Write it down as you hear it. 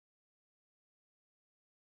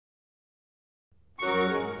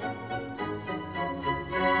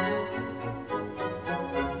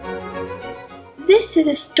This is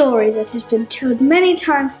a story that has been told many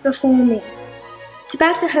times before me. It's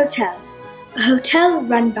about a hotel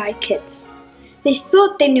run by kids. They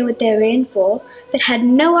thought they knew what they were in for, but had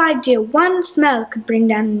no idea one smell could bring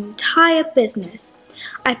down an entire business.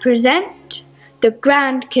 I present the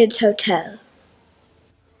Grand Kids Hotel.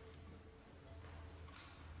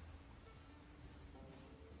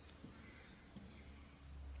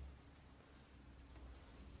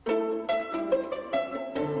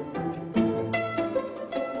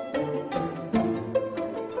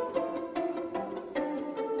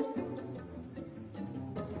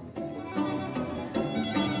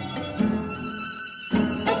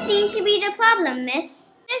 Seems to be the problem, miss.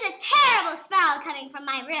 There's a terrible smell coming from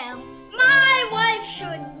my room. My wife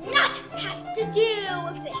should not have to deal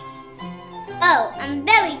with this. Oh, I'm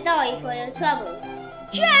very sorry for your trouble.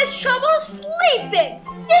 She has trouble sleeping.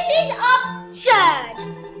 This is absurd.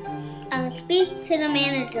 I'll speak to the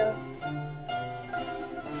manager.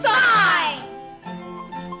 Fine.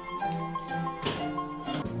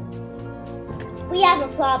 We have a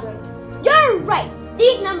problem. You're right.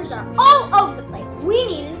 These numbers are all over the place. We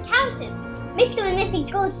need an accountant. Mr. and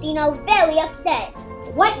Mrs. Goldstein are very upset.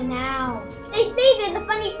 What now? They say there's a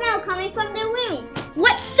funny smell coming from their room.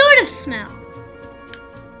 What sort of smell?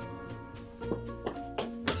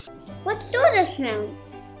 What sort of smell?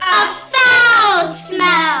 A foul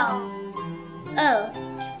smell! Oh.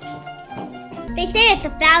 They say it's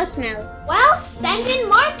a foul smell. Well, send in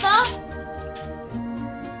Martha.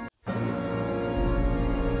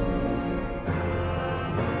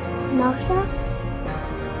 Martha?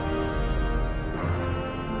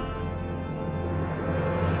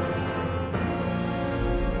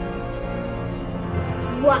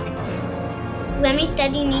 What? Remy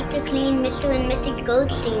said you need to clean Mr. and Mrs.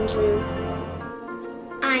 Goldstein's room.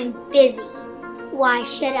 I'm busy. Why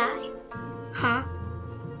should I? Huh?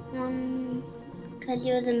 'Cause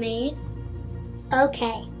you're the maid?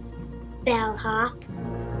 Okay, bellhop.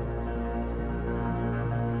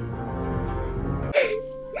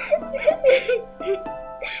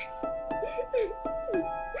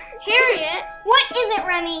 Harriet? What is it,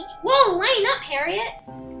 Remy? Whoa, line up, Harriet.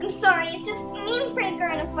 I'm sorry, it's just me and Frank are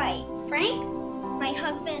in a fight. Frank? My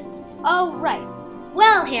husband. Oh, right.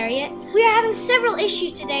 Well, Harriet, we are having several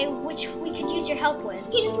issues today which we could use your help with.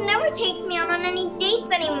 He just never takes me out on any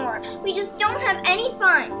dates anymore. We just don't have any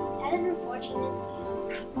fun. That is unfortunate.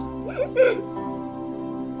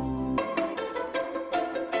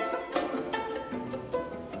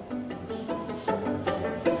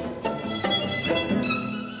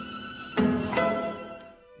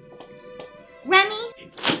 Remy,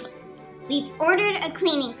 we've ordered a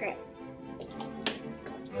cleaning crew.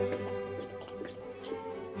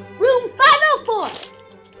 Room 504.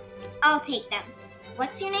 I'll take them.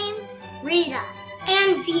 What's your names? Rita.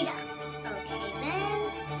 And Vita. Okay then.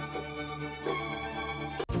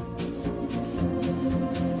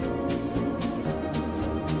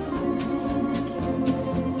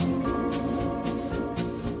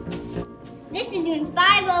 This is room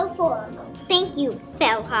 504. Thank you,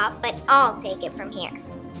 bellhop, but I'll take it from here.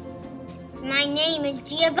 My name is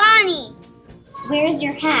Giovanni. Where's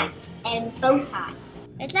your hat and bow tie?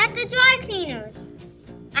 It's at the dry cleaners.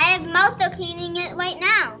 I have Martha cleaning it right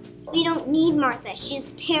now. We don't need Martha.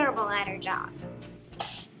 She's terrible at her job.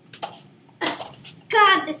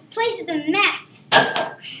 God, this place is a mess.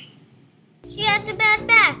 She has a bad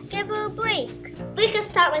back. Give her a break. We can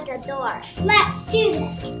start with the door. Let's do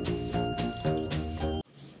this.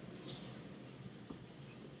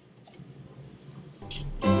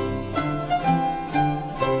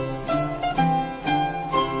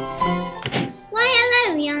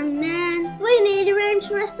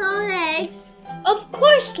 Eggs. Of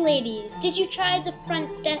course, ladies. Did you try the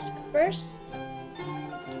front desk first?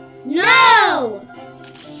 No!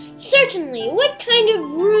 Certainly. What kind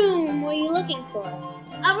of room were you looking for?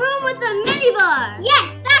 A room with a minibar.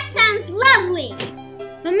 Yes, that sounds lovely.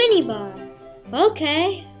 A minibar.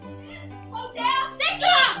 Okay. Oh, damn! This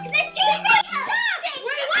one! Is it you?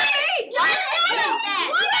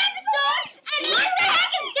 What the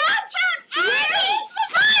heck is downtown Abbey?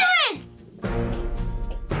 Silence!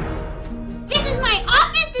 This is my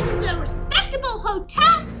office. This is a respectable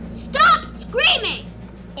hotel. Stop screaming!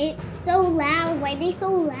 It's so loud. Why are they so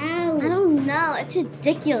loud? I don't know. It's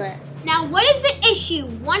ridiculous. Now, what is the issue?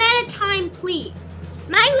 One at a time, please.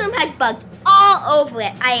 My room has bugs all over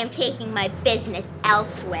it. I am taking my business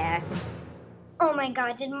elsewhere. Oh my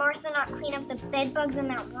God, did Martha not clean up the bed bugs in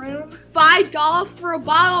that room? $5 for a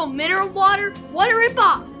bottle of mineral water? What a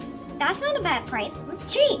ripoff! That's not a bad price. It's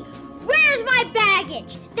cheap. Where's my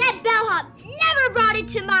baggage? That bellhop never brought it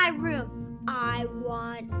to my room. I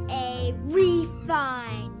want a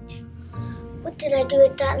refund. What did I do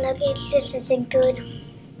with that luggage? This isn't good.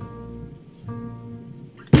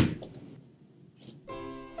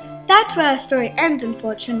 That's where our story ends,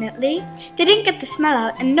 unfortunately. They didn't get the smell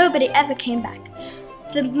out and nobody ever came back.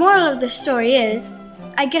 The moral of the story is,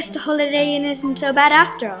 I guess the Holiday Inn isn't so bad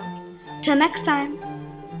after all. Till next time.